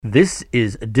This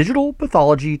is Digital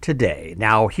Pathology Today.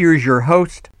 Now, here's your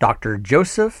host, Dr.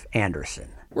 Joseph Anderson.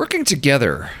 Working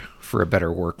together for a better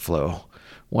workflow.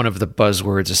 One of the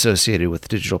buzzwords associated with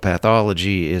digital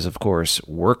pathology is, of course,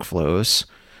 workflows.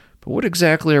 But what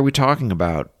exactly are we talking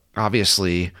about?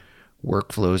 Obviously,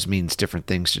 workflows means different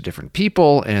things to different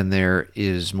people, and there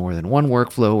is more than one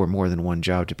workflow or more than one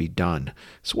job to be done.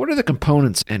 So what are the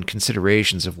components and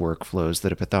considerations of workflows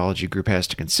that a pathology group has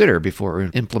to consider before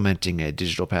implementing a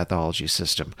digital pathology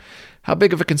system? How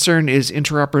big of a concern is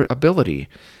interoperability?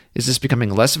 Is this becoming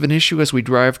less of an issue as we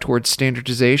drive towards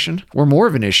standardization, or more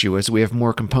of an issue as we have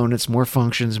more components, more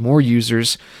functions, more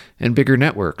users, and bigger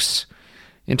networks?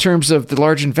 In terms of the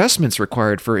large investments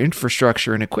required for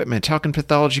infrastructure and equipment, how can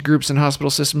pathology groups and hospital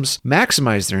systems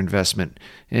maximize their investment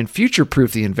and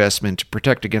future-proof the investment to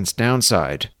protect against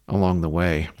downside along the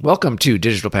way? Welcome to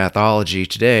Digital Pathology.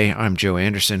 Today, I'm Joe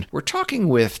Anderson. We're talking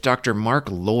with Dr. Mark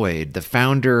Lloyd, the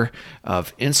founder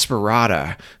of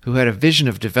Inspirata, who had a vision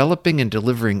of developing and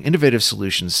delivering innovative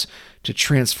solutions to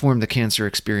transform the cancer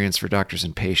experience for doctors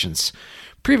and patients.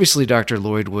 Previously, Dr.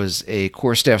 Lloyd was a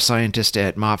core staff scientist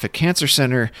at Moffitt Cancer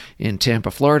Center in Tampa,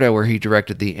 Florida, where he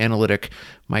directed the analytic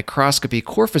microscopy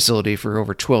core facility for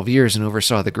over 12 years and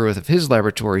oversaw the growth of his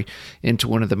laboratory into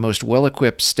one of the most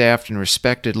well-equipped, staffed, and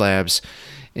respected labs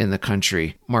in the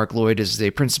country. Mark Lloyd is a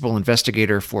principal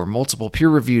investigator for multiple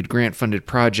peer-reviewed grant-funded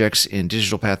projects in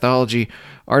digital pathology,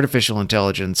 artificial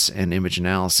intelligence, and image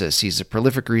analysis. He's a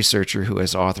prolific researcher who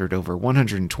has authored over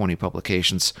 120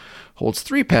 publications, holds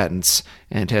 3 patents,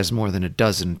 and has more than a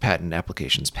dozen patent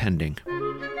applications pending.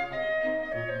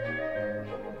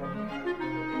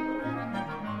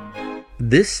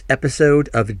 This episode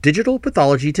of Digital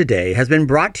Pathology Today has been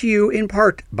brought to you in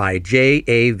part by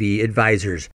JAV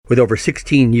Advisors. With over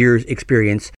 16 years'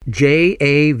 experience,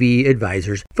 JAV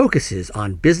Advisors focuses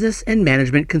on business and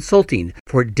management consulting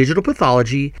for digital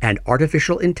pathology and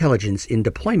artificial intelligence in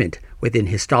deployment within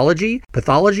histology,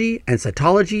 pathology, and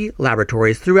cytology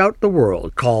laboratories throughout the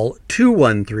world. Call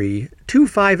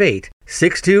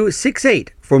 213-258-6268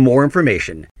 for more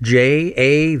information.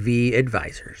 JAV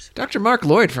Advisors. Dr. Mark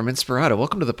Lloyd from Inspirata,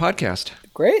 welcome to the podcast.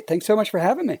 Great. Thanks so much for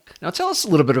having me. Now tell us a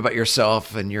little bit about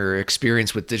yourself and your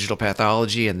experience with digital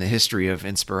pathology and the history of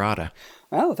Inspirata.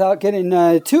 Well, without getting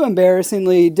too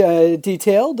embarrassingly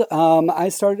detailed, I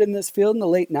started in this field in the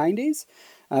late 90s.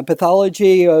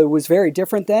 Pathology was very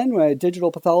different then.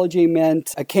 Digital pathology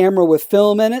meant a camera with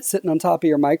film in it sitting on top of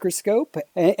your microscope.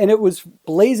 And it was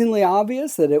blazingly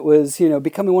obvious that it was,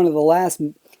 becoming one of the last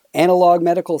analog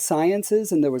medical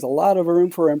sciences, and there was a lot of room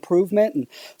for improvement. And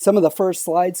some of the first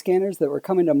slide scanners that were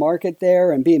coming to market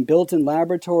there and being built in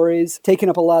laboratories, taking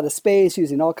up a lot of space,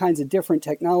 using all kinds of different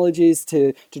technologies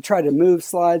to try to move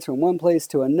slides from one place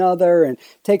to another and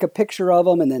take a picture of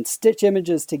them and then stitch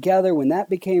images together. When that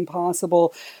became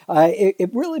possible,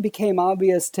 it really became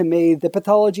obvious to me that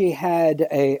pathology had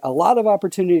a lot of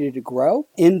opportunity to grow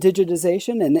in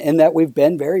digitization, and that we've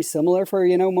been very similar for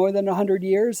more than 100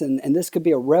 years, and this could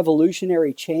be a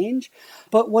revolutionary change.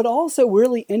 But what also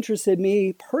really interested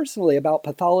me personally about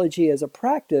pathology as a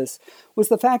practice was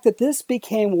the fact that this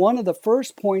became one of the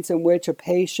first points in which a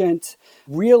patient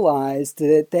realized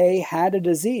that they had a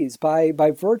disease by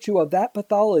virtue of that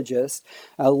pathologist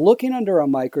looking under a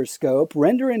microscope,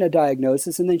 rendering a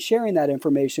diagnosis, and then sharing that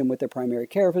information with their primary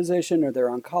care physician or their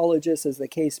oncologist, as the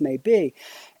case may be.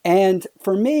 And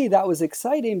for me, that was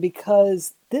exciting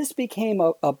because this became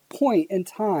a point in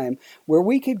time where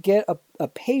we could get a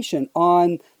patient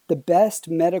on the best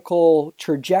medical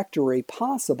trajectory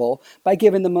possible by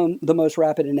giving them the most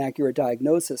rapid and accurate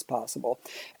diagnosis possible.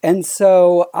 And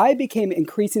so I became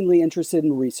increasingly interested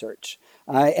in research.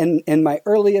 In my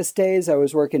earliest days, I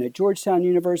was working at Georgetown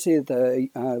University at the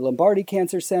Lombardi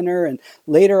Cancer Center, and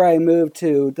later I moved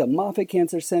to the Moffitt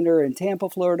Cancer Center in Tampa,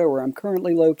 Florida, where I'm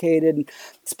currently located. And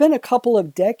spent a couple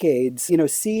of decades,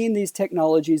 seeing these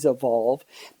technologies evolve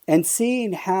and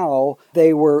seeing how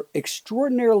they were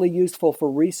extraordinarily useful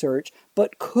for research,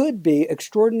 but could be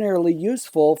extraordinarily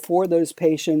useful for those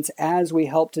patients as we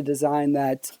help to design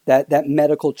that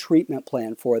medical treatment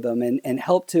plan for them and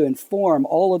help to inform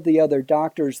all of the other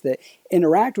doctors that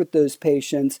interact with those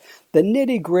patients the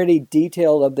nitty-gritty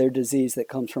detail of their disease that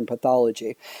comes from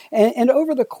pathology. And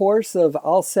over the course of,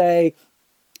 I'll say,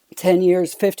 10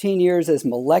 years, 15 years, as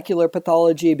molecular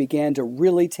pathology began to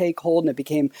really take hold, and it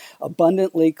became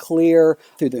abundantly clear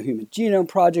through the Human Genome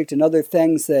Project and other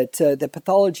things that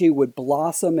pathology would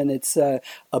blossom in its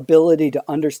ability to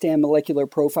understand molecular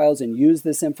profiles and use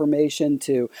this information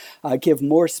to give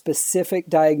more specific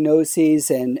diagnoses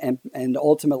and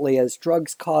ultimately, as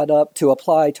drugs caught up, to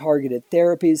apply targeted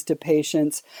therapies to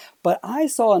patients. But I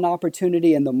saw an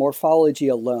opportunity in the morphology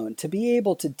alone to be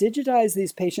able to digitize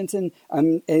these patients and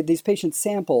these patient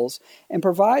samples and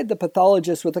provide the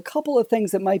pathologist with a couple of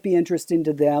things that might be interesting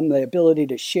to them: the ability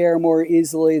to share more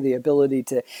easily, the ability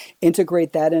to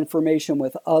integrate that information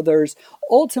with others,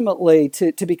 ultimately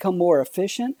to become more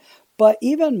efficient. But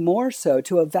even more so,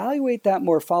 to evaluate that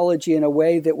morphology in a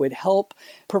way that would help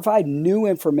provide new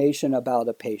information about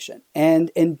a patient. And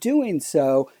in doing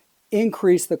so,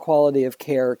 increase the quality of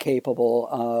care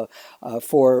capable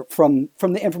from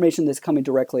the information that's coming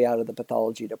directly out of the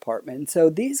pathology department. And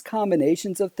so these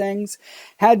combinations of things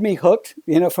had me hooked,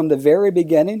 from the very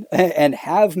beginning, and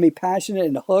have me passionate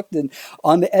and hooked and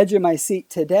on the edge of my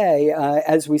seat today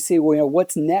as we see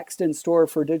what's next in store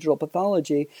for digital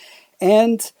pathology.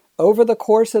 And over the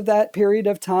course of that period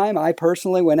of time, I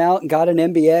personally went out and got an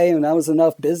MBA, and that was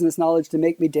enough business knowledge to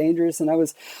make me dangerous. And I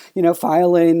was,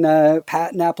 filing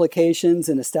patent applications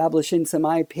and establishing some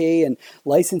IP and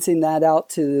licensing that out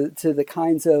to the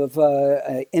kinds of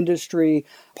industry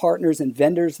partners and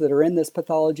vendors that are in this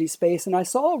pathology space. And I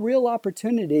saw a real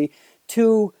opportunity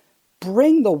to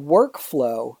bring the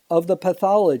workflow of the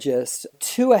pathologist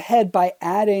to a head by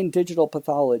adding digital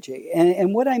pathology.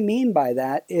 And what I mean by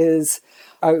that is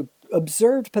I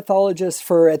observed pathologists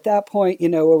for, at that point,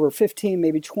 over 15,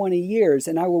 maybe 20 years.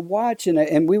 And I would watch,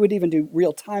 and we would even do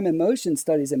real time and motion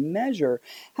studies and measure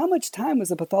how much time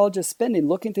was a pathologist spending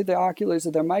looking through the oculars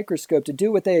of their microscope to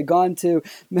do what they had gone to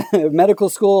medical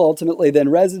school, ultimately then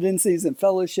residencies and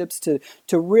fellowships to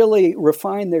really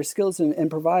refine their skills and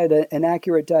provide an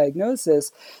accurate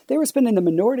diagnosis. They were spending the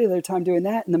minority of their time doing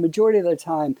that, and the majority of their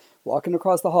time walking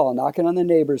across the hall, knocking on the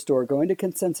neighbor's door, going to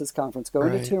consensus conference,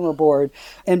 going to tumor board,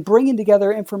 and bringing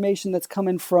together information that's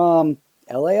coming from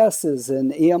LASs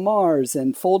and EMRs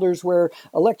and folders where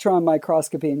electron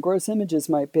microscopy and gross images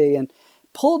might be, and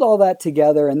pulled all that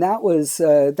together. And that was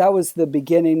the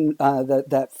beginning,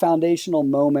 that foundational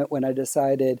moment when I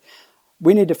decided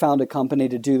we need to found a company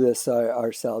to do this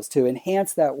ourselves, to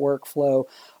enhance that workflow,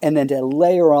 and then to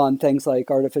layer on things like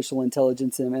artificial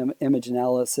intelligence and image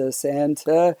analysis. And,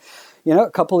 a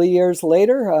couple of years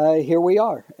later, here we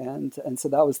are. And so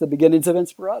that was the beginnings of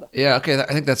Inspirata. Yeah, okay.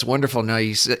 I think that's wonderful. Now,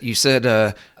 you said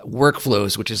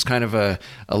workflows, which is kind of a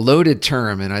loaded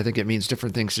term, and I think it means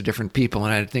different things to different people.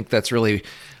 And I think that's really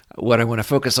what I want to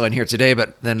focus on here today.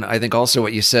 But then I think also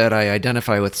what you said, I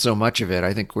identify with so much of it.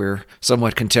 I think we're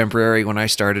somewhat contemporary. When I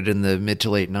started in the mid to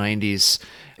late 90s,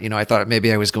 I thought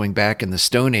maybe I was going back in the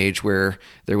Stone Age where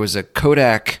there was a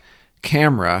Kodak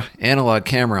analog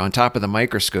camera on top of the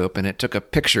microscope, and it took a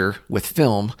picture with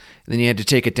film, and then you had to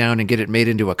take it down and get it made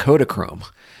into a Kodachrome.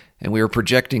 And we were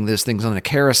projecting these things on a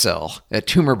carousel at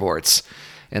tumor boards.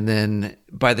 And then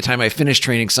by the time I finished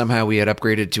training, somehow we had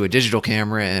upgraded to a digital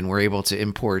camera and were able to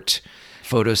import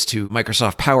photos to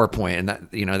Microsoft PowerPoint.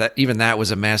 And that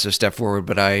was a massive step forward.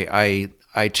 But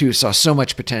I too saw so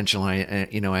much potential.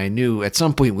 I knew at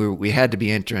some point we had to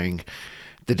be entering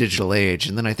the digital age.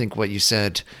 And then I think what you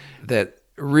said, that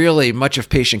really much of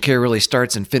patient care really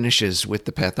starts and finishes with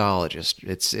the pathologist.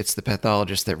 It's the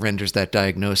pathologist that renders that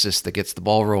diagnosis, that gets the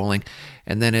ball rolling.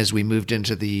 And then as we moved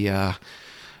into the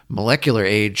molecular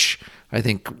age, I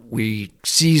think we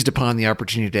seized upon the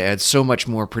opportunity to add so much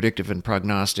more predictive and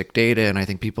prognostic data. And I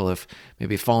think people have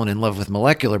maybe fallen in love with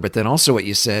molecular, but then also what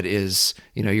you said is,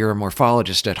 you're a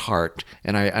morphologist at heart.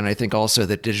 And I think also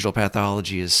that digital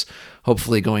pathology is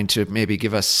hopefully going to maybe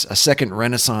give us a second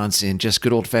renaissance in just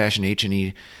good old fashioned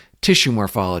H&E tissue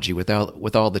morphology with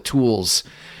all the tools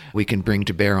we can bring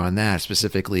to bear on that,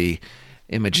 specifically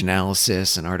image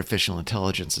analysis and artificial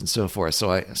intelligence and so forth.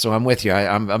 So I'm with you.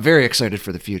 I'm very excited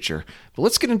for the future. But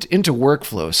let's get into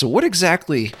workflow. So what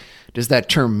exactly does that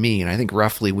term mean? I think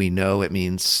roughly we know it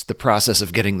means the process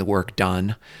of getting the work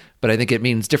done, but I think it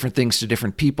means different things to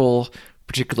different people,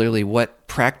 particularly what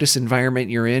practice environment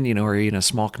you're in. Are you in a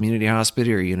small community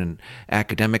hospital? Are you in an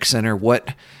academic center?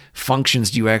 What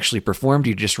functions do you actually perform? Do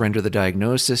you just render the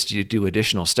diagnosis? Do you do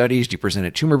additional studies? Do you present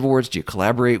at tumor boards? Do you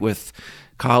collaborate with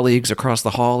colleagues across the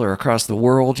hall or across the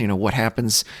world? What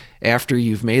happens after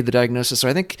you've made the diagnosis? So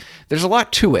I think there's a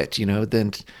lot to it,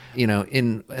 than,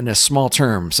 in a small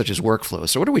term such as workflow.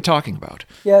 So what are we talking about?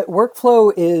 Yeah,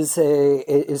 workflow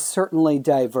is certainly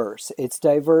diverse. It's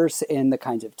diverse in the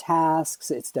kinds of tasks.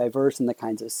 It's diverse in the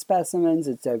kinds of specimens.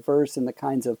 It's diverse in the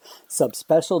kinds of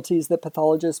subspecialties that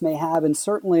pathologists may have, and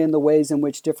certainly in the ways in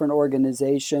which different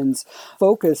organizations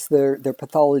focus their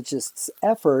pathologists'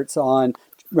 efforts on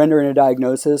rendering a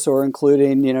diagnosis or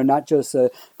including, not just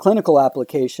a clinical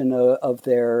application of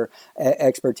their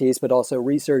expertise, but also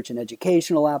research and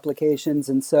educational applications.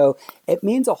 And so it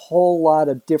means a whole lot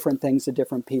of different things to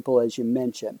different people, as you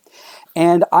mentioned.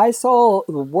 And I saw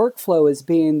the workflow as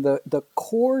being the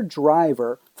core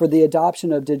driver for the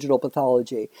adoption of digital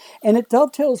pathology. And it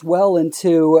dovetails well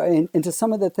into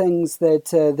some of the things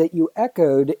that you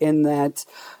echoed, in that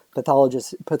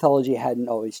pathology hadn't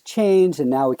always changed, and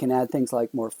now we can add things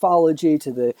like morphology to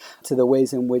the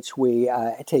ways in which we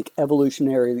take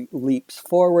evolutionary leaps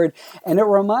forward. And it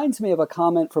reminds me of a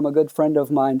comment from a good friend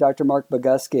of mine, Dr. Mark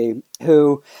Boguski,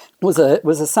 who was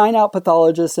a sign-out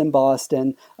pathologist in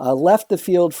Boston, left the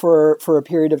field for a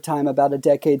period of time, about a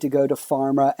decade, to go to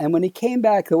pharma. And when he came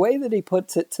back, the way that he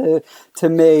puts it to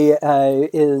me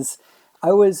is,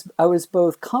 I was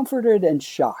both comforted and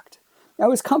shocked. I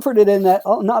was comforted in that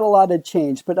not a lot had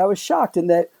changed, but I was shocked in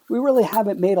that we really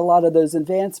haven't made a lot of those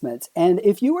advancements. And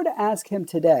if you were to ask him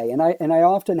today, and I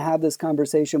often have this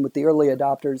conversation with the early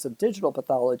adopters of digital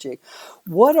pathology,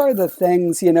 what are the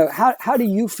things, how do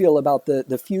you feel about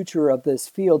the future of this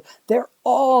field? They're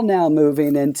all now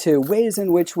moving into ways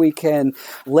in which we can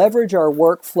leverage our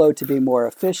workflow to be more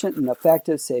efficient and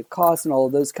effective, save costs and all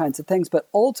of those kinds of things, but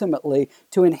ultimately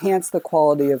to enhance the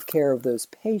quality of care of those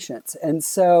patients. And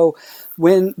so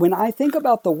when I think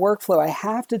about the workflow, I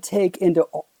have to take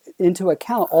into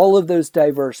account all of those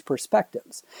diverse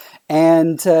perspectives.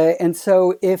 And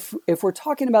so if we're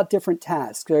talking about different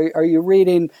tasks, are you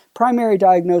reading primary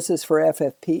diagnosis for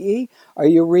FFPE? Are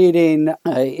you reading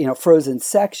frozen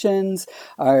sections?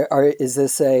 Is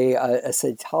this a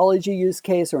cytology use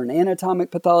case or an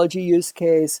anatomic pathology use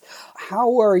case?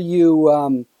 How are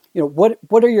you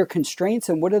what are your constraints,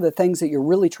 and what are the things that you're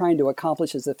really trying to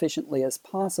accomplish as efficiently as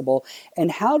possible?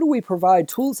 And how do we provide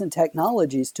tools and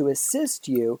technologies to assist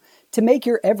you to make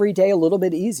your everyday a little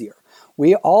bit easier?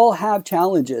 We all have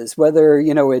challenges, whether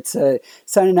it's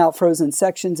signing out frozen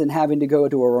sections and having to go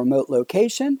to a remote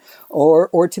location,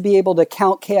 or to be able to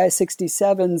count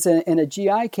Ki-67s in a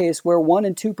GI case where 1%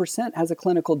 and 2% has a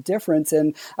clinical difference,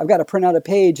 and I've got to print out a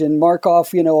page and mark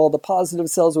off all the positive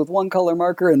cells with one color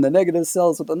marker and the negative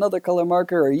cells with another color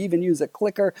marker, or even use a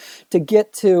clicker to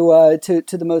get to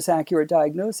the most accurate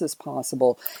diagnosis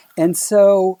possible. And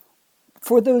so,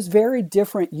 for those very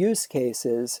different use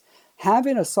cases,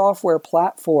 having a software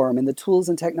platform and the tools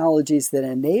and technologies that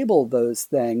enable those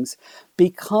things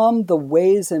become the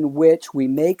ways in which we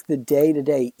make the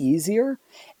day-to-day easier,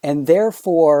 and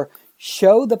therefore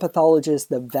show the pathologist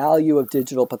the value of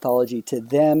digital pathology to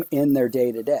them in their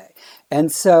day-to-day.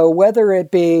 And so whether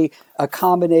it be a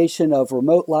combination of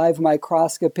remote live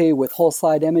microscopy with whole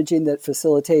slide imaging that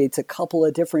facilitates a couple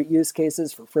of different use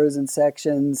cases for frozen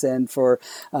sections and for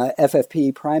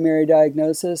FFPE primary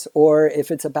diagnosis, or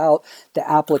if it's about the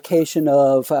application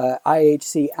of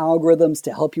IHC algorithms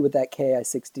to help you with that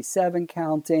Ki-67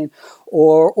 counting,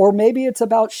 or maybe it's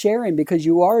about sharing because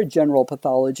you are a general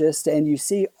pathologist and you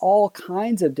see all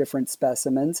kinds of different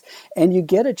specimens and you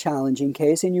get a challenging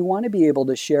case and you want to be able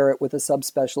to share it with a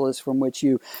subspecialist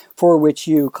for which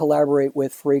you collaborate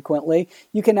with frequently.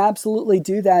 You can absolutely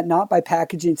do that, not by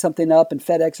packaging something up and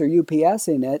FedEx or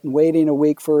UPSing it and waiting a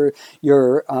week for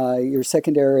your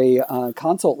secondary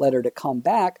consult letter to come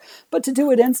back, but to do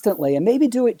it instantly and maybe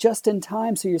do it just in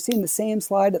time so you're seeing the same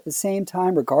slide at the same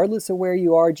time, regardless of where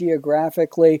you are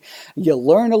geographically. You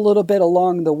learn a little bit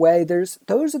along the way.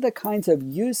 Those are the kinds of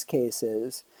use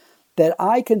cases that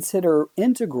I consider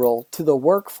integral to the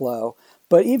workflow,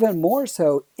 but even more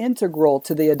so integral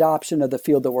to the adoption of the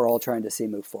field that we're all trying to see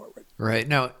move forward. Right.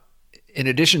 Now, in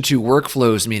addition to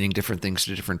workflows meaning different things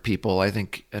to different people, I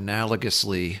think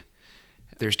analogously,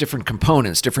 there's different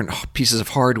components, different pieces of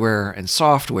hardware and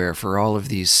software for all of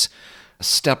these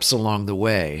steps along the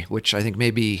way, which I think may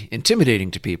be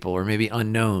intimidating to people, or maybe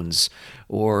unknowns,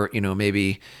 or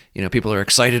maybe people are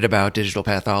excited about digital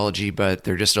pathology, but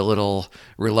they're just a little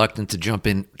reluctant to jump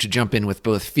in with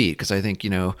both feet, because I think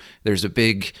there's a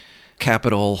big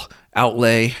capital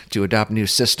outlay to adopt new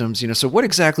systems. So what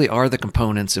exactly are the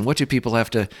components, and what do people have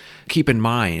to keep in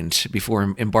mind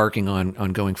before embarking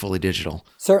on going fully digital?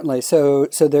 Certainly. So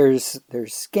there's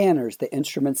scanners, the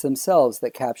instruments themselves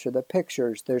that capture the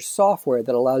pictures. There's software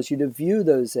that allows you to view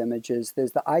those images.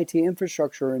 There's the IT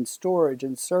infrastructure and storage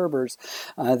and servers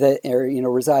that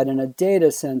reside in a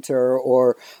data center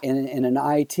or in an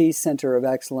IT center of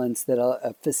excellence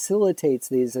that facilitates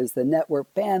these. There's the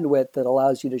network bandwidth that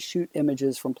allows you to shoot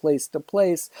images from places place to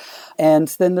place. And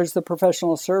then there's the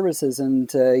professional services and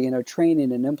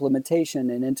training and implementation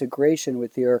and integration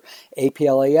with your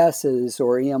APLASs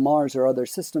or EMRs or other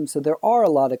systems. So there are a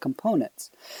lot of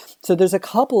components. So there's a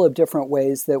couple of different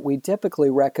ways that we typically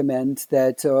recommend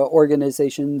that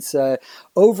organizations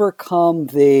overcome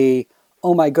the,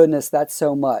 oh my goodness, that's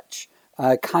so much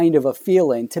kind of a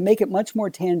feeling, to make it much more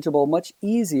tangible, much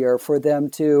easier for them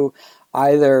to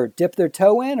either dip their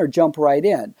toe in or jump right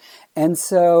in. And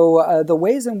so the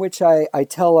ways in which I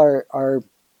tell our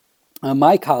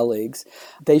my colleagues,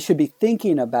 they should be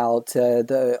thinking about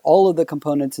all of the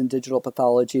components in digital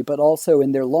pathology, but also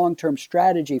in their long-term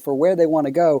strategy for where they want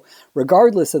to go,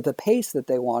 regardless of the pace that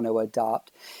they want to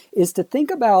adopt, is to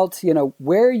think about,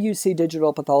 where you see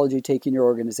digital pathology taking your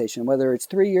organization, whether it's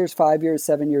 3 years, 5 years,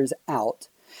 7 years out.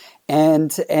 And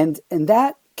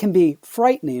that can be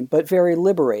frightening, but very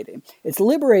liberating. It's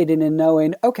liberating in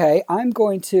knowing, okay, I'm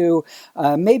going to,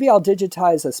 maybe I'll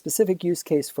digitize a specific use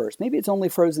case first. Maybe it's only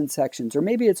frozen sections, or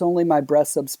maybe it's only my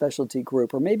breast subspecialty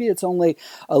group, or maybe it's only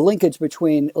a linkage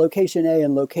between location A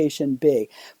and location B.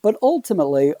 But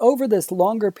ultimately, over this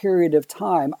longer period of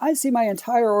time, I see my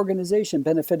entire organization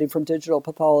benefiting from digital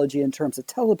pathology in terms of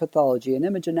telepathology and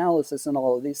image analysis and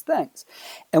all of these things.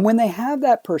 And when they have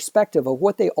that perspective of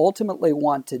what they ultimately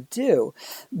want to do,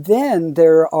 then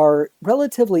there are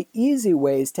relatively easy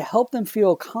ways to help them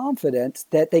feel confident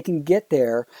that they can get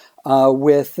there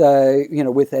with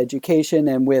education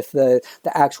and with the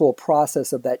actual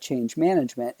process of that change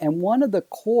management. And one of the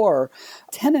core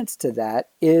tenets to that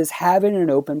is having an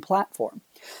open platform.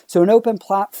 So an open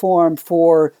platform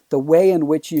for the way in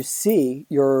which you see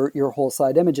your whole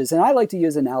slide images. And I like to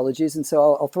use analogies, and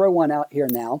so I'll throw one out here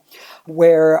now,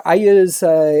 where I use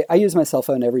my cell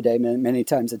phone every day, many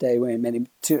times a day,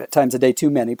 times a day,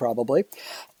 too many probably.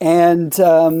 And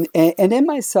in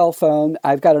my cell phone,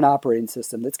 I've got an operating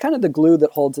system that's kind of the glue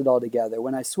that holds it all together.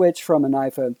 When I switch from an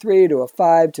iPhone 3 to a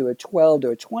 5 to a 12 to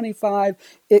a 25,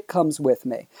 it comes with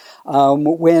me.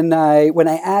 When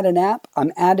I add an app,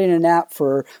 I'm adding an app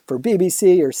for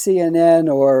BBC or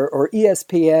CNN or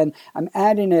ESPN. I'm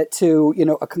adding it to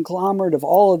a conglomerate of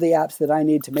all of the apps that I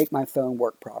need to make my phone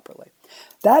work properly.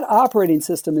 That operating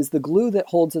system is the glue that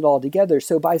holds it all together.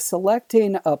 So by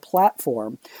selecting a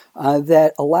platform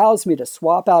that allows me to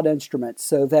swap out instruments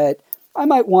so that I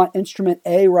might want instrument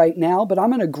A right now, but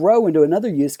I'm going to grow into another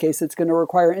use case that's going to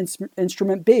require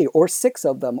instrument B, or 6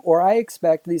 of them, or I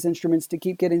expect these instruments to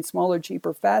keep getting smaller,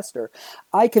 cheaper, faster.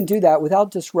 I can do that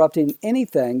without disrupting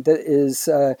anything that is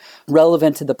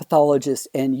relevant to the pathologist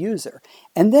and user.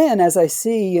 And then as I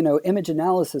see, image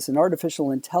analysis and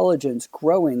artificial intelligence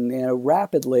growing,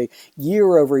 rapidly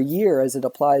year over year as it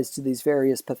applies to these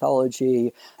various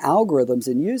pathology algorithms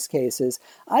and use cases,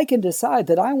 I can decide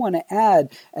that I want to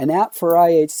add an app for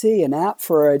IHC, an app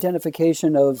for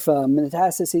identification of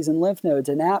metastases and lymph nodes,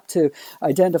 an app to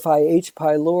identify H.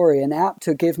 pylori, an app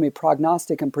to give me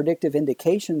prognostic and predictive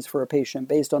indications for a patient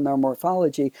based on their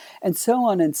morphology, and so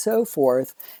on and so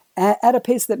forth, at a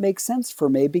pace that makes sense for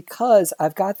me because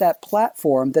I've got that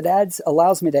platform that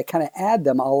allows me to kind of add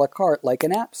them a la carte like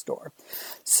an app store.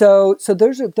 So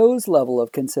there's those level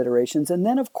of considerations. And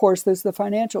then, of course, there's the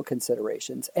financial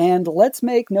considerations. And let's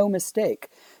make no mistake,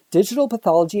 digital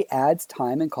pathology adds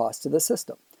time and cost to the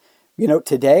system.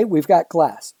 Today we've got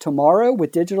glass. Tomorrow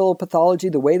with digital pathology,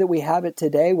 the way that we have it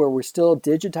today, where we're still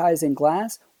digitizing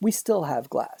glass, we still have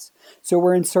glass. So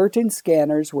we're inserting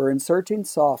scanners, we're inserting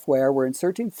software, we're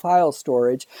inserting file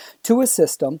storage to a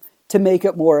system to make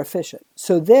it more efficient.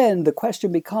 So then the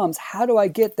question becomes, how do I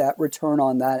get that return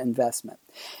on that investment?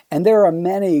 And there are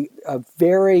many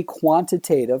very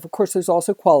quantitative, of course there's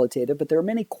also qualitative, but there are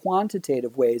many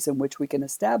quantitative ways in which we can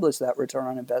establish that return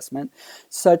on investment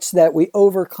such that we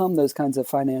overcome those kinds of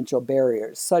financial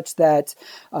barriers, such that,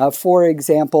 for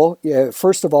example,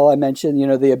 first of all, I mentioned,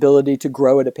 the ability to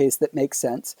grow at a pace that makes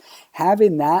sense.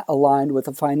 Having that aligned with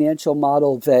a financial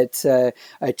model that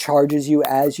charges you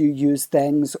as you use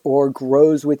things or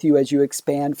grows with you as you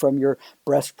expand from your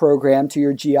breast program to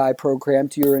your GI program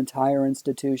to your entire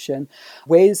institution,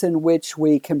 ways in which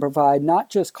we can provide not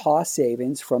just cost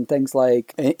savings from things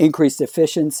like increased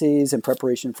efficiencies in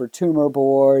preparation for tumor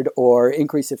board, or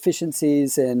increased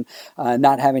efficiencies in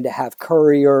not having to have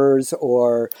couriers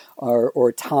or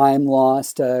time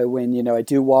lost when I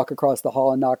do walk across the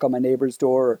hall and knock on my neighbor's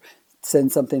door, or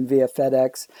send something via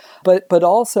FedEx, but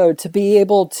also to be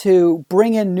able to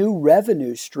bring in new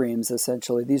revenue streams,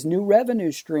 essentially. These new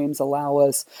revenue streams allow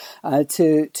us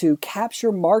to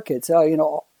capture markets.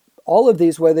 all of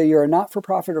these, whether you're a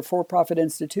not-for-profit or for-profit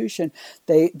institution,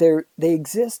 they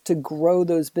exist to grow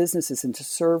those businesses and to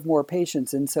serve more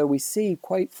patients. And so we see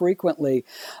quite frequently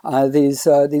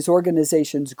these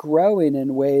organizations growing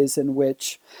in ways in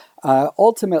which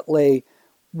ultimately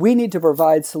we need to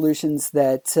provide solutions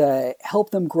that help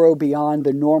them grow beyond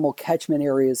the normal catchment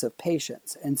areas of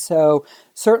patients. And so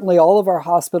certainly all of our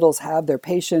hospitals have their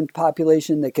patient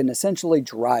population that can essentially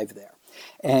drive there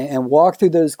and walk through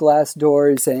those glass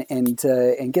doors and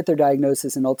get their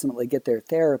diagnosis and ultimately get their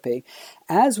therapy.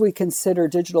 As we consider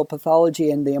digital pathology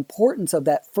and the importance of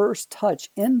that first touch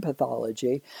in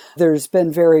pathology, there's been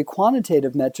very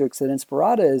quantitative metrics that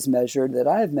Inspirata has measured, that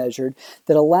I have measured,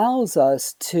 that allows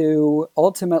us to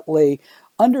ultimately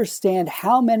understand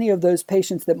how many of those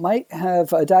patients that might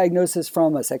have a diagnosis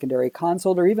from a secondary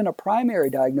consult or even a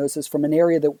primary diagnosis from an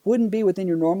area that wouldn't be within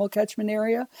your normal catchment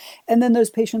area, and then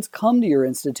those patients come to your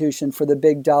institution for the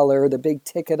big dollar or the big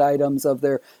ticket items of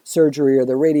their surgery or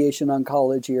their radiation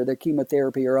oncology or their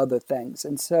chemotherapy or other things.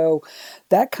 And so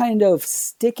that kind of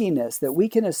stickiness that we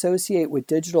can associate with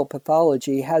digital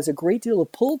pathology has a great deal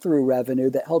of pull-through revenue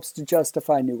that helps to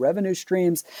justify new revenue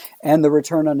streams and the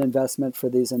return on investment for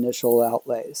these initial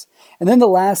outlays. And then the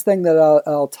last thing that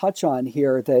I'll touch on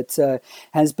here that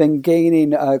has been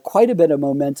gaining quite a bit of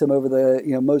momentum over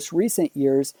the most recent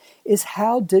years is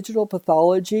how digital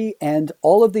pathology and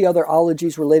all of the other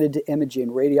ologies related to imaging,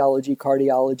 radiology,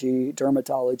 cardiology,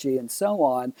 dermatology, and so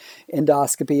on,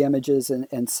 endoscopy images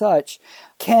and such,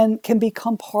 can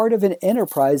become part of an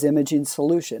enterprise imaging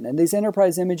solution. And these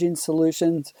enterprise imaging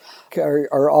solutions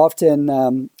are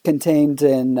often contained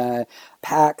in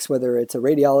PACS, whether it's a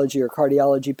radiology or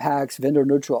cardiology PACS,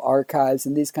 vendor-neutral archives,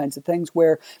 and these kinds of things,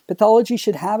 where pathology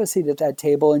should have a seat at that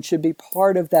table and should be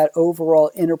part of that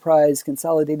overall enterprise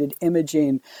consolidated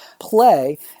imaging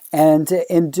play. And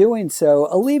in doing so,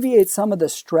 alleviate some of the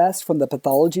stress from the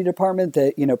pathology department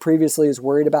that, previously is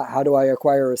worried about how do I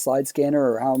acquire a slide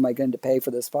scanner or how am I going to pay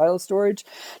for this file storage,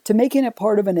 to making it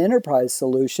part of an enterprise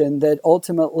solution that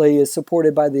ultimately is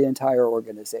supported by the entire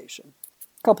organization.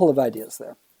 A couple of ideas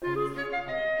there.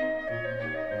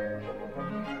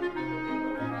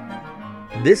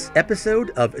 This episode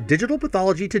of Digital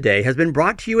Pathology Today has been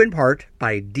brought to you in part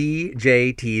by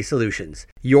DJT Solutions,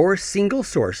 your single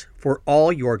source for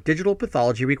all your digital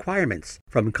pathology requirements,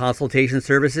 from consultation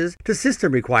services to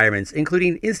system requirements,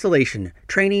 including installation,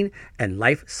 training, and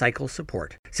life cycle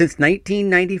support. Since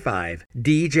 1995,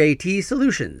 DJT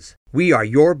Solutions, we are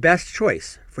your best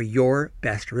choice for your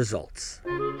best results.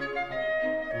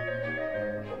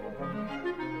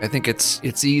 I think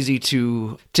it's easy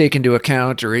to take into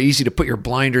account or easy to put your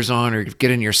blinders on or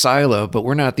get in your silo, but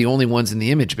we're not the only ones in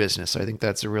the image business. I think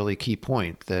that's a really key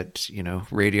point that,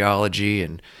 radiology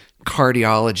and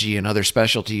cardiology and other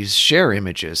specialties share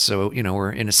images. So,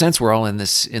 we're in a sense, we're all in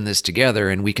this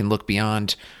together, and we can look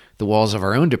beyond the walls of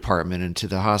our own department into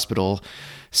the hospital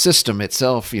system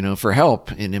itself, for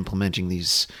help in implementing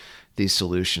these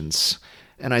solutions.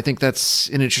 And I think that's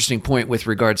an interesting point with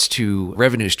regards to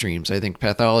revenue streams. I think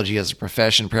pathology as a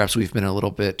profession, perhaps we've been a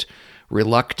little bit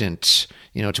reluctant,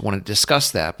 to want to discuss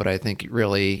that. But I think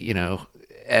really,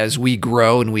 as we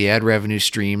grow and we add revenue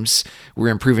streams, we're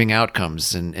improving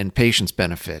outcomes and patients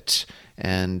benefit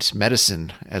and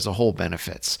medicine as a whole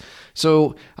benefits.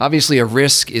 So obviously a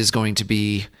risk is going to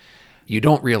be you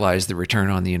don't realize the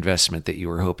return on the investment that you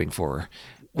were hoping for.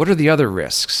 What are the other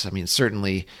risks? I mean,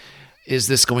 certainly, is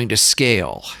this going to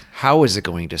scale? How is it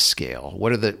going to scale?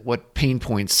 What pain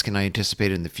points can I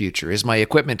anticipate in the future? Is my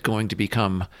equipment going to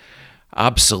become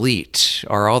obsolete?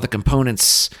 Are all the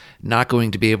components not going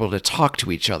to be able to talk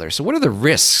to each other? So what are the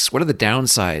risks? What are the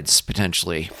downsides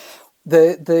potentially?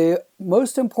 The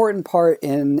most important part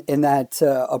in that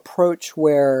approach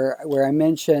where I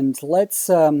mentioned let's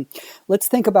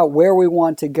think about where we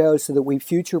want to go so that we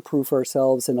future-proof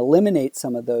ourselves and eliminate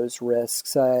some of those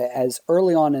risks as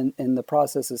early on in the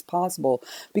process as possible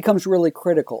becomes really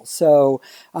critical. So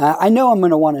I know I'm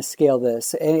going to want to scale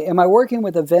this. Am I working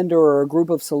with a vendor or a group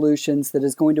of solutions that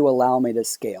is going to allow me to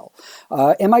scale?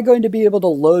 Am I going to be able to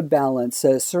load balance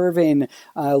serving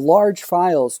large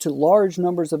files to large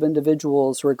numbers of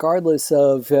individuals regardless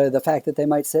of the fact that they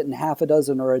might sit in half a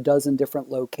dozen or a dozen different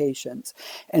locations?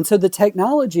 And so the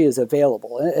technology is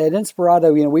available. At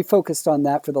Inspirata, we focused on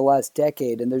that for the last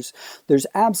decade, and there's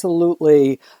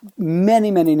absolutely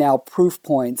many now proof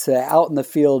points out in the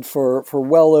field for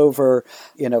well over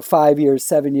 5 years,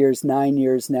 7 years, 9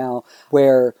 years now,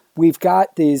 where we've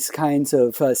got these kinds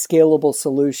of scalable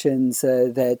solutions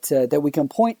that we can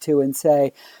point to and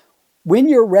say, when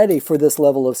you're ready for this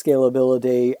level of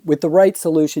scalability, with the right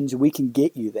solutions, we can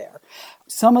get you there.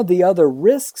 Some of the other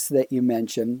risks that you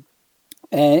mentioned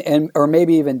and or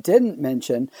maybe even didn't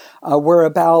mention, were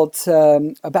about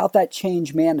that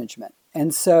change management.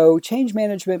 And so change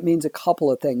management means a couple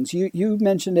of things. You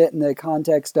mentioned it in the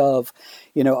context of,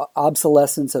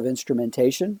 obsolescence of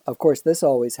instrumentation. Of course, this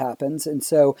always happens. And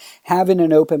so having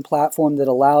an open platform that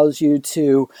allows you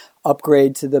to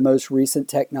upgrade to the most recent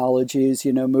technologies,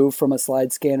 move from a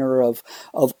slide scanner of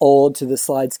old to the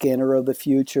slide scanner of the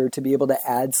future, to be able to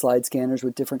add slide scanners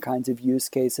with different kinds of use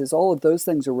cases. All of those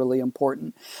things are really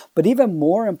important. But even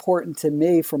more important to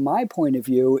me, from my point of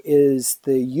view, is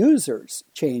the user's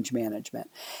change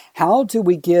management. How do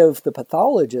we give the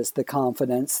pathologist the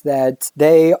confidence that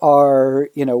they are,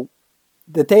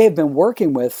 that they have been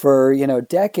working with for,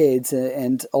 decades,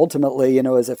 and ultimately,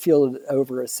 as a field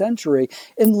over a century,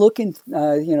 in looking,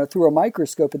 through a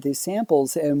microscope at these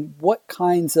samples and what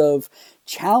kinds of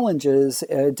challenges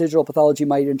digital pathology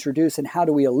might introduce, and how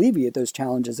do we alleviate those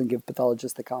challenges and give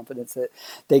pathologists the confidence that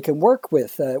they can work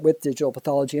with digital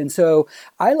pathology. And so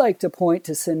I like to point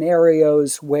to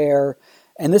scenarios where,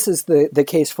 and this is the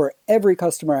case for every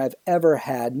customer I've ever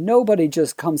had, nobody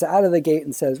just comes out of the gate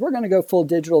and says, we're going to go full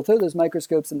digital, throw those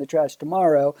microscopes in the trash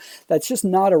tomorrow. That's just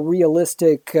not a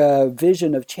realistic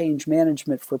vision of change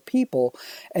management for people.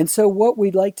 And so what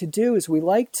we'd like to do is we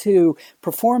like to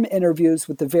perform interviews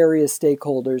with the various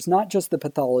stakeholders, not just the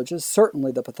pathologists,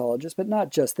 certainly the pathologists, but not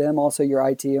just them, also your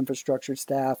IT infrastructure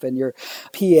staff and your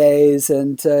PAs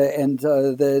and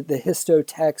the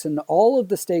histotechs and all of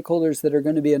the stakeholders that are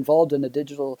going to be involved in a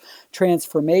digital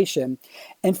transformation,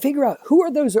 and figure out who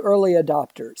are those early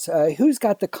adopters, who's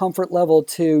got the comfort level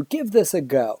to give this a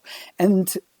go.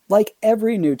 And like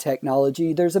every new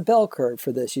technology, there's a bell curve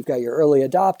for this. You've got your early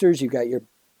adopters, you've got your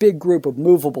big group of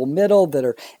movable middle that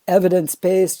are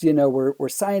evidence-based. We're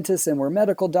scientists and we're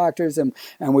medical doctors, and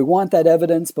we want that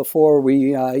evidence before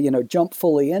we jump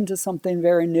fully into something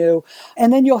very new.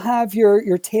 And then you'll have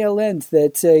your tail end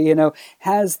that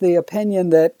has the opinion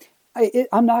that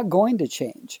I'm not going to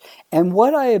change. And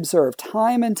what I observe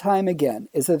time and time again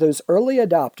is that those early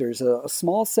adopters, a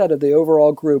small set of the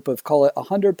overall group of, call it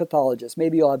 100 pathologists,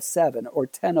 maybe you'll have 7 or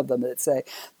 10 of them that say,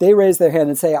 they raise their hand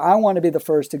and say, I want to be the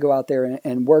first to go out there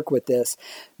and work with this.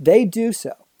 They do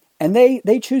so. And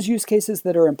they choose use cases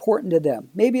that are important to them.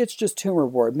 Maybe it's just tumor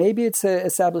board. Maybe it's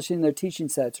establishing their teaching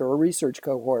sets or a research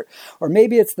cohort. Or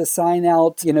maybe it's the sign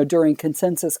out, during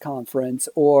consensus conference,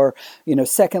 or,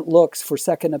 second looks for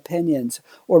second opinions.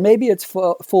 Or maybe it's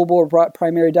full board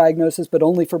primary diagnosis, but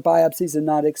only for biopsies and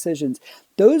not excisions.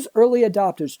 Those early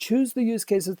adopters choose the use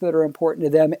cases that are important to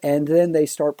them, and then they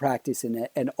start practicing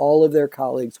it, and all of their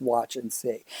colleagues watch and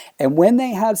see. And when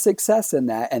they have success in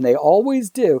that, and they always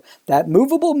do, that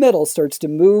movable middle starts to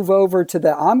move over to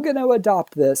the I'm going to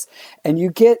adopt this, and you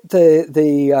get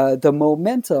the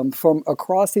momentum from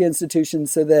across the institution,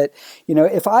 so that,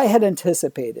 if I had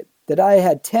anticipated that I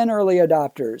had 10 early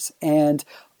adopters, and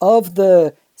of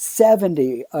the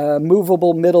 70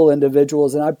 movable middle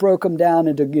individuals, and I broke them down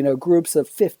into groups of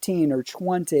 15 or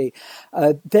 20.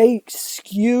 They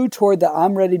skew toward the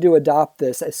I'm ready to adopt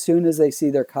this as soon as they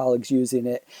see their colleagues using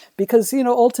it, because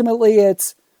ultimately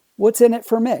it's what's in it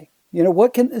for me.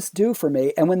 What can this do for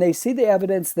me? And when they see the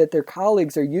evidence that their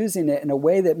colleagues are using it in a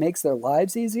way that makes their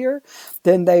lives easier,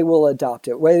 then they will adopt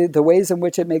it. The ways in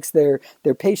which it makes their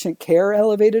patient care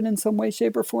elevated in some way,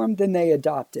 shape, or form, then they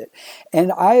adopt it.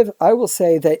 And I will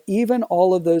say that even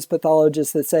all of those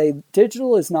pathologists that say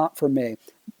digital is not for me,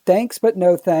 thanks but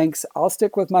no thanks, I'll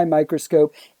stick with my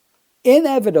microscope,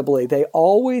 inevitably they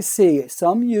always see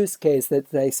some use case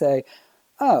that they say,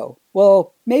 oh,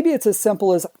 well, maybe it's as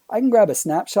simple as I can grab a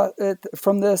snapshot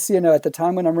from this, at the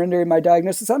time when I'm rendering my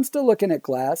diagnosis. I'm still looking at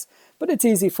glass, but it's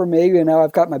easy for me.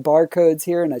 I've got my barcodes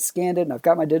here and I scanned it and I've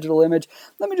got my digital image.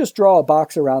 Let me just draw a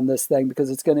box around this thing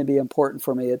because it's going to be important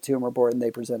for me at tumor board, and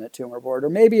they present at tumor board. Or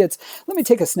maybe it's, let me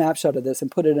take a snapshot of this and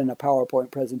put it in a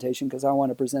PowerPoint presentation because I want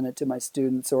to present it to my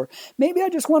students. Or maybe I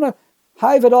just want to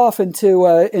hive it off into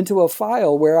a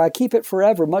file where I keep it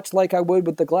forever, much like I would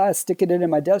with the glass, stick it in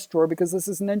my desk drawer because this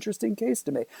is an interesting case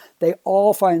to me. They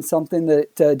all find something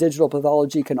that digital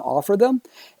pathology can offer them.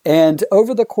 And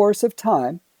over the course of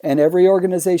time, and every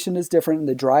organization is different, and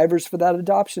the drivers for that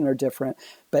adoption are different,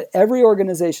 but every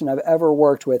organization I've ever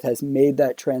worked with has made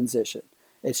that transition.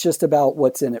 It's just about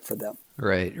what's in it for them.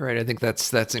 Right. I think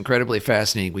that's incredibly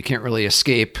fascinating. We can't really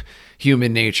escape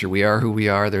human nature. We are who we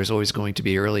are. There's always going to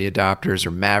be early adopters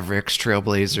or mavericks,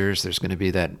 trailblazers. There's going to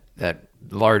be that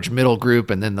large middle group,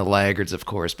 and then the laggards, of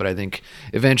course. But I think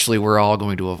eventually we're all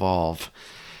going to evolve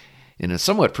in a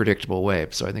somewhat predictable way.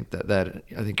 So I think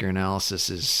I think your analysis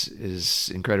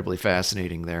is incredibly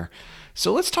fascinating there.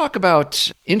 So let's talk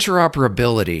about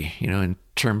interoperability, in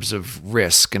terms of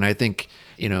risk. And I think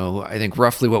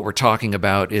roughly what we're talking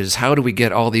about is how do we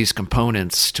get all these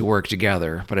components to work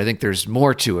together? But I think there's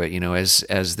more to it,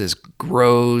 as this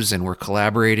grows and we're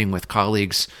collaborating with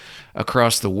colleagues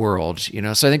across the world,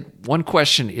 So I think one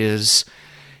question is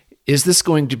this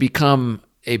going to become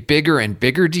a bigger and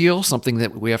bigger deal, something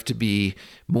that we have to be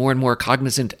more and more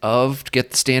cognizant of to get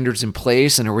the standards in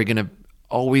place? And are we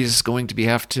always going to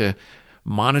have to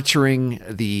monitoring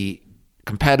the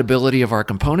compatibility of our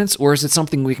components, or is it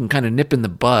something we can kind of nip in the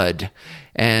bud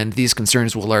and these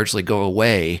concerns will largely go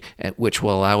away, which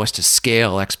will allow us to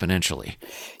scale exponentially?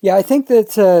 Yeah, I think that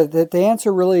the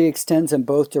answer really extends in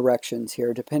both directions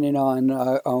here, depending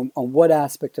on what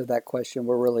aspect of that question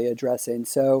we're really addressing.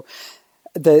 So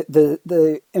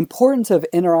the importance of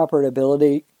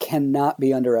interoperability cannot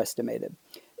be underestimated.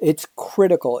 It's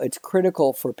critical. It's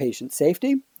critical for patient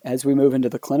safety as we move into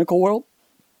the clinical world,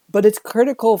 but it's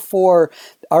critical for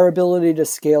our ability to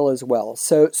scale as well.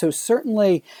 So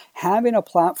certainly having a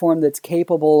platform that's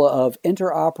capable of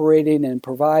interoperating and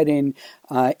providing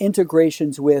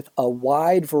integrations with a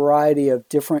wide variety of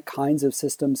different kinds of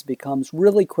systems becomes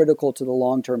really critical to the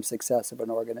long-term success of an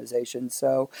organization.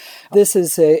 So this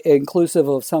is inclusive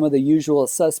of some of the usual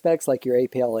suspects like your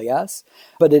APLAS,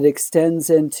 but it extends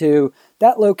into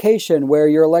that location where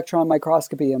your electron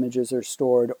microscopy images are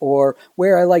stored, or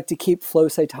where I like to keep flow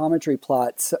cytometry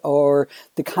plots, or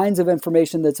the kinds of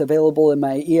information that's available in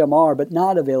my EMR but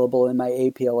not available in my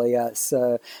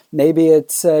APLAS. Maybe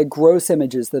it's gross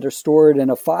images that are stored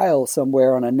in a file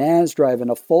somewhere on a NAS drive in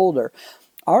a folder.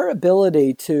 Our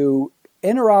ability to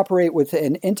interoperate with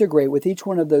and integrate with each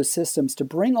one of those systems to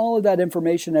bring all of that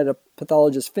information at a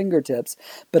pathologist's fingertips,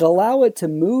 but allow it to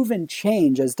move and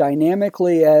change as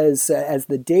dynamically as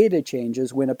the data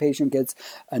changes when a patient gets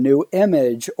a new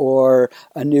image or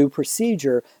a new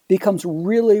procedure, becomes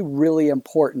really, really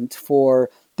important for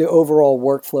the overall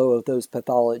workflow of those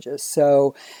pathologists.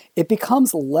 So it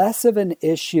becomes less of an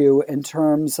issue in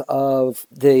terms of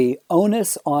the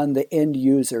onus on the end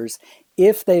users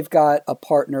if they've got a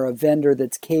partner, a vendor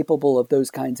that's capable of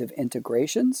those kinds of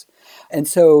integrations. And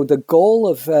so the goal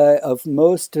of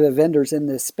most vendors in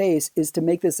this space is to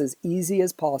make this as easy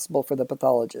as possible for the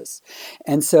pathologists.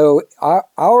 And so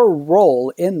our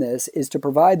role in this is to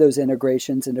provide those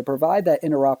integrations and to provide that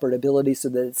interoperability so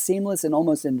that it's seamless and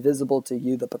almost invisible to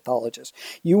you, the pathologist.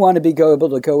 You want to be able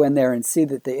to go in there and see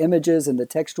that the images and the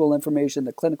textual information,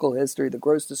 the clinical history, the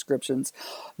gross descriptions,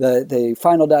 the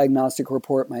final diagnostic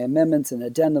report, my amendments and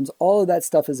addendums, all of that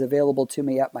stuff is available to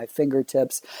me at my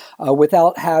fingertips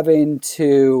without having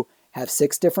to have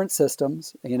 6 different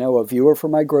systems, a viewer for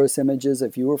my gross images, a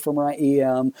viewer for my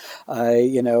EM,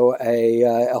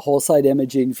 a whole site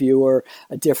imaging viewer,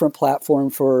 a different platform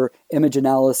for image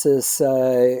analysis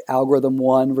algorithm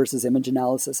 1 versus image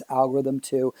analysis algorithm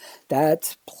 2.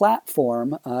 That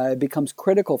platform becomes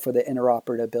critical for the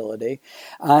interoperability.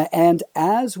 And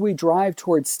as we drive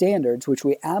towards standards, which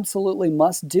we absolutely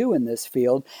must do in this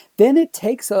field, then it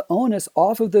takes the onus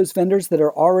off of those vendors that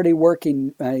are already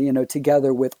working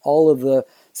together with all of the,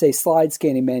 say, slide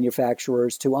scanning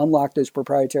manufacturers to unlock those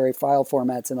proprietary file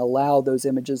formats and allow those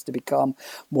images to become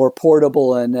more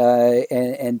portable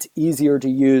and easier to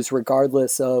use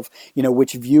regardless of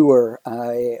which viewer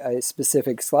a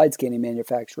specific slide scanning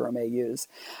manufacturer may use.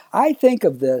 I think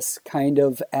of this kind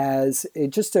of as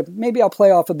maybe I'll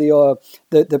play off of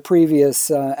the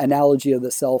previous analogy of the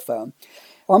cell phone.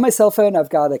 On my cell phone, I've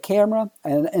got a camera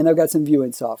and I've got some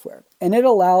viewing software. And it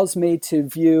allows me to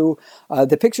view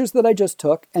the pictures that I just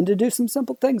took and to do some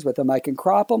simple things with them. I can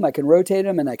crop them, I can rotate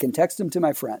them, and I can text them to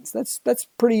my friends. That's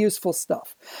pretty useful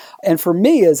stuff. And for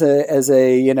me as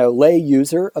a lay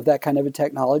user of that kind of a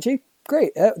technology,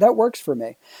 great, that works for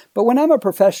me. But when I'm a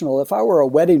professional, if I were a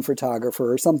wedding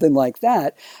photographer or something like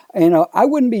that, I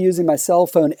wouldn't be using my cell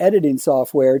phone editing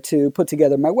software to put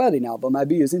together my wedding album. I'd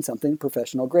be using something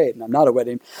professional grade. And I'm not a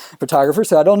wedding photographer,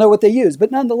 so I don't know what they use.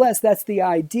 But nonetheless, that's the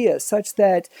idea, such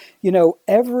that,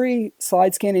 every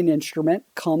slide scanning instrument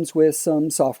comes with some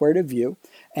software to view.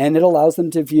 And it allows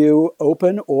them to view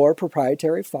open or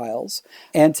proprietary files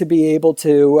and to be able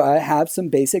to have some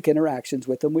basic interactions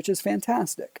with them, which is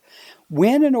fantastic.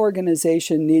 When an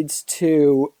organization needs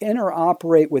to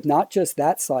interoperate with not just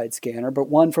that slide scanner, but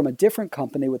one from a different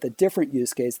company with a different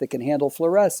use case that can handle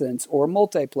fluorescence or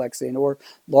multiplexing or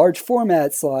large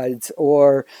format slides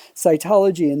or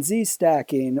cytology and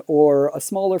Z-stacking or a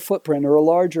smaller footprint or a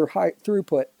larger high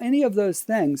throughput, any of those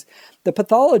things, the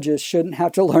pathologist shouldn't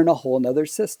have to learn a whole nother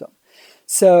system.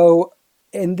 So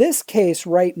in this case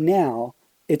right now,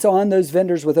 it's on those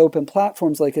vendors with open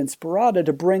platforms like Inspirata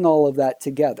to bring all of that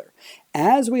together.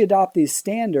 As we adopt these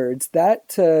standards,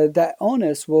 that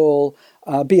onus will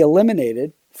be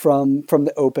eliminated from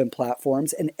the open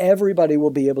platforms, and everybody will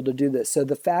be able to do this. So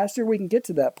the faster we can get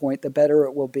to that point, the better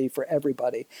it will be for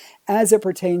everybody as it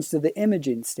pertains to the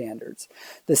imaging standards.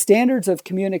 The standards of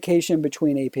communication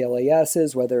between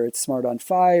APLASs, whether it's Smart on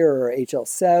Fire or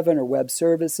HL7 or web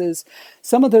services,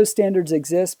 some of those standards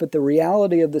exist, but the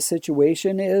reality of the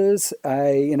situation is,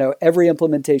 every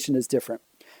implementation is different.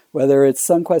 Whether it's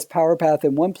Sunquest PowerPath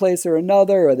in one place or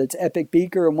another, or whether it's Epic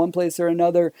Beaker in one place or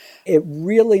another, it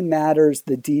really matters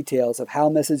the details of how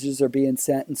messages are being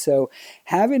sent. And so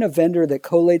having a vendor that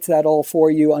collates that all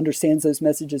for you, understands those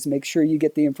messages, makes sure you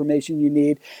get the information you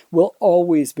need, will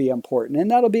always be important. And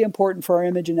that'll be important for our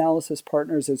image analysis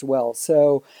partners as well.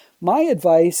 So my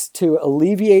advice to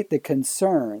alleviate the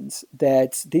concerns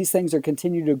that these things are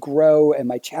continuing to grow and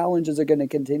my challenges are going to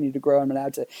continue to grow, I'm going to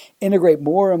have to integrate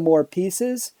more and more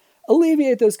pieces,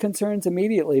 alleviate those concerns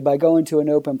immediately by going to an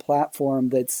open platform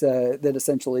that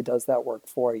essentially does that work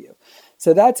for you.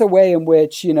 So that's a way in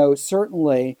which,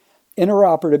 certainly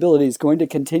interoperability is going to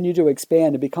continue to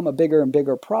expand and become a bigger and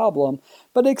bigger problem,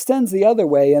 but it extends the other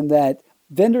way in that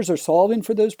vendors are solving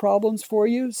for those problems for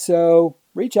you, so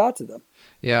reach out to them.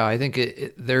 Yeah, I think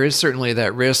there is certainly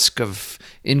that risk of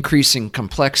increasing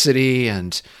complexity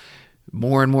and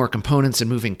more components and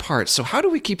moving parts. So how do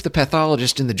we keep the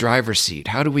pathologist in the driver's seat?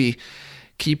 How do we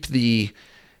keep the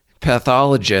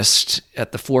pathologist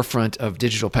at the forefront of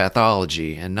digital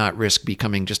pathology and not risk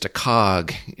becoming just a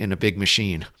cog in a big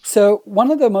machine? So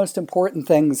one of the most important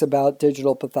things about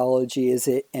digital pathology is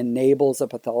it enables a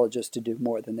pathologist to do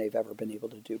more than they've ever been able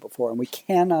to do before, and we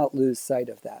cannot lose sight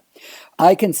of that.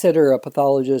 I consider a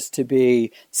pathologist to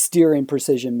be steering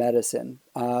precision medicine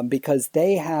because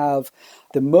they have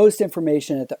the most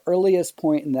information at the earliest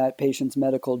point in that patient's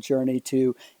medical journey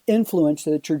to influence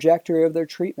the trajectory of their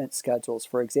treatment schedules,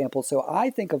 for example. So I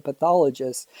think of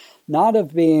pathologists not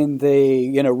of being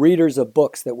the readers of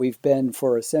books that we've been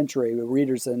for a century,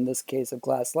 readers in this case of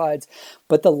glass slides,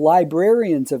 but the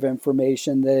librarians of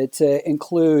information that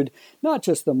include not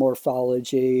just the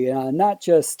morphology, not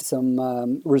just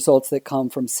some results that come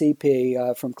from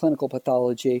CP, from clinical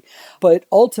pathology, but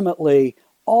ultimately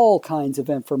all kinds of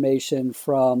information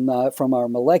from our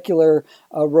molecular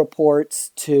reports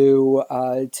to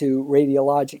key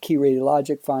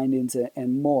radiologic findings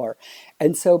and more.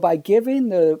 And so by giving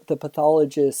the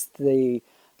pathologist the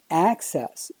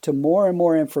access to more and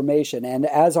more information, and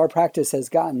as our practice has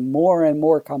gotten more and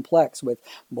more complex with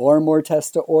more and more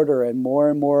tests to order and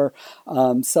more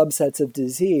subsets of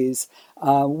disease,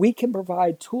 we can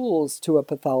provide tools to a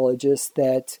pathologist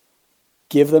that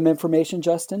give them information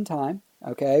just in time.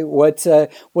 Okay, what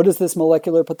does this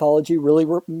molecular pathology really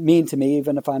mean to me,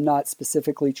 even if I'm not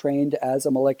specifically trained as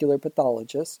a molecular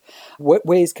pathologist? What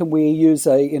ways can we use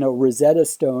a Rosetta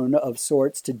Stone of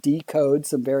sorts to decode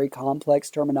some very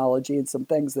complex terminology and some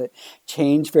things that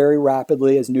change very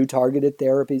rapidly as new targeted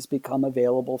therapies become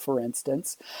available, for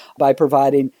instance, by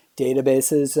providing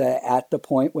databases at the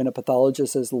point when a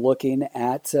pathologist is looking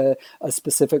at a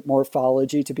specific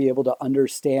morphology to be able to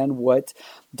understand what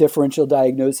differential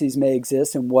diagnoses may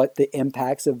exist and what the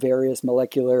impacts of various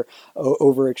molecular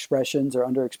overexpressions or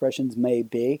underexpressions may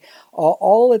be.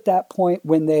 All at that point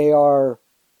when they are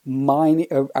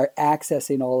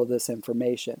accessing all of this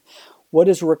information. What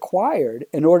is required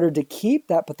in order to keep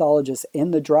that pathologist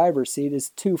in the driver's seat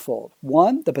is twofold.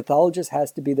 One, the pathologist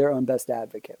has to be their own best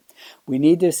advocate. We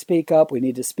need to speak up. We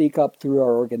need to speak up through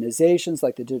our organizations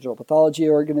like the Digital Pathology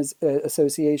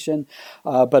Association,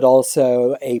 but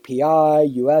also API,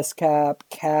 USCAP,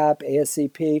 CAP,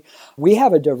 ASCP. We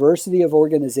have a diversity of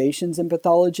organizations in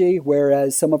pathology,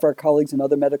 whereas some of our colleagues in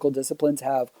other medical disciplines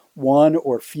have one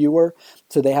or fewer,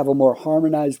 so they have a more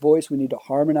harmonized voice. We need to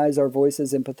harmonize our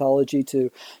voices in pathology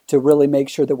to really make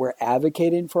sure that we're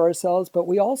advocating for ourselves, but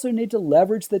we also need to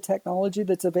leverage the technology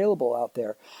that's available out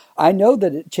there. I know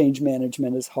that change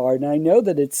management is hard, and I know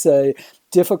that it's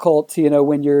difficult,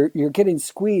 when you're getting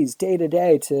squeezed day to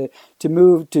day to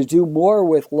move to do more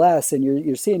with less, and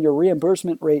you're seeing your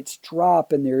reimbursement rates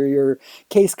drop and your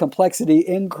case complexity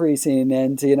increasing,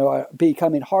 and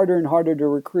becoming harder and harder to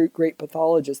recruit great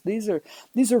pathologists. These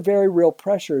are very real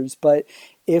pressures, but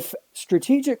if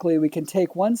strategically we can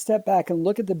take one step back and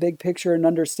look at the big picture and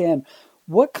understand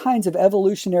what kinds of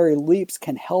evolutionary leaps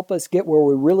can help us get where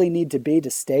we really need to be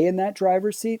to stay in that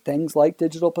driver's seat. Things like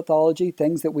digital pathology,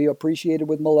 things that we appreciated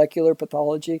with molecular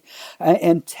pathology,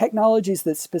 and technologies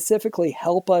that specifically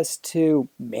help us to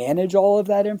manage all of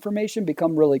that information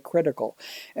become really critical.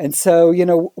 And so,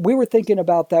 we were thinking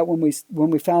about that when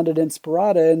we founded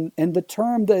Inspirata, and the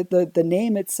term, the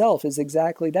name itself is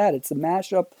exactly that. It's a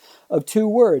mashup of two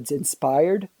words,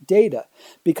 inspired data,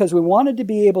 because we wanted to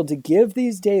be able to give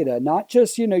these data, not just,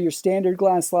 your standard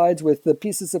glass slides with the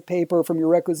pieces of paper from your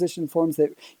requisition forms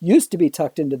that used to be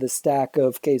tucked into the stack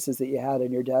of cases that you had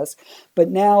on your desk, but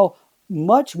now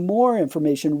much more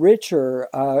information, richer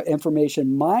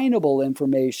information, mineable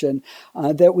information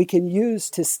that we can use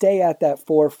to stay at that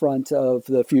forefront of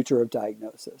the future of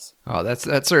diagnosis. Oh,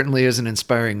 that certainly is an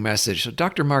inspiring message. So,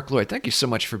 Dr. Mark Lloyd, thank you so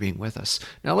much for being with us.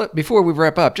 Now, before we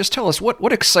wrap up, just tell us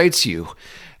what excites you,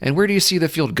 and where do you see the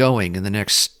field going in the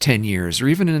next 10 years, or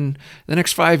even in the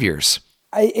next 5 years?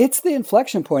 It's the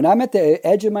inflection point. I'm at the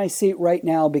edge of my seat right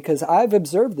now because I've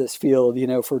observed this field,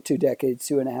 for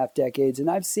 2.5 decades, and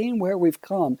I've seen where we've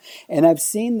come, and I've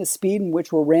seen the speed in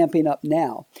which we're ramping up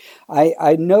now.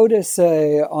 I notice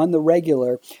on the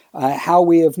regular how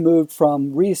we have moved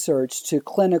from research to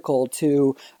clinical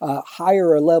to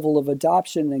higher level of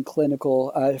adoption in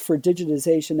clinical for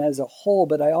digitization as a whole,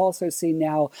 but I also see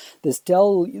now this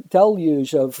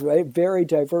deluge of very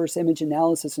diverse image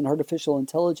analysis and artificial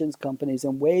intelligence companies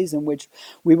and ways in which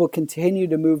we will continue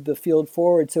to move the field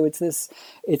forward. So it's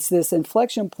this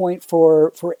inflection point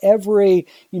for every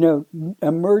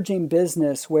emerging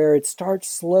business where it starts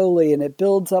slowly and it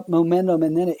builds up momentum,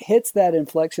 and then it hits that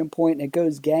inflection point and it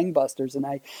goes gangbusters. And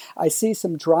I see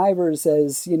some drivers,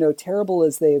 as terrible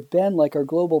as they have been, like our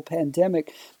global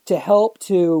pandemic, to help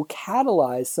to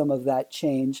catalyze some of that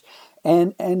change.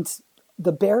 And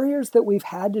the barriers that we've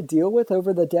had to deal with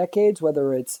over the decades,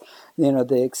 whether it's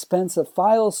the expense of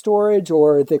file storage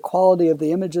or the quality of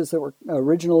the images that were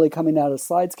originally coming out of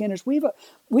slide scanners, we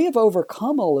have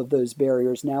overcome all of those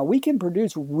barriers now. We can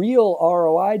produce real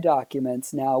ROI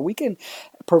documents now. We can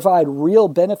provide real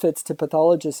benefits to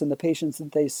pathologists and the patients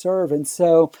that they serve. And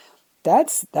so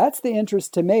that's the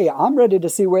interest to me. I'm ready to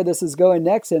see where this is going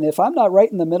next, and if I'm not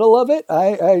right in the middle of it,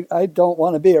 I don't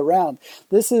want to be around.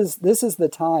 This is the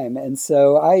time, and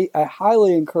so I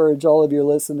highly encourage all of your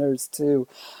listeners to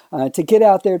get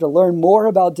out there to learn more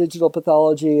about digital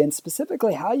pathology and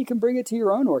specifically how you can bring it to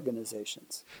your own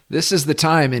organizations. This is the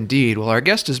time indeed. Well, our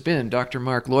guest has been Dr.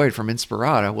 Mark Lloyd from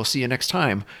Inspirata. We'll see you next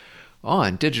time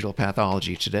on Digital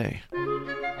Pathology Today.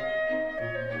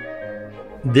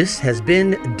 This has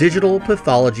been Digital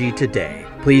Pathology Today.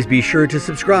 Please be sure to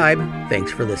subscribe.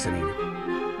 Thanks for listening.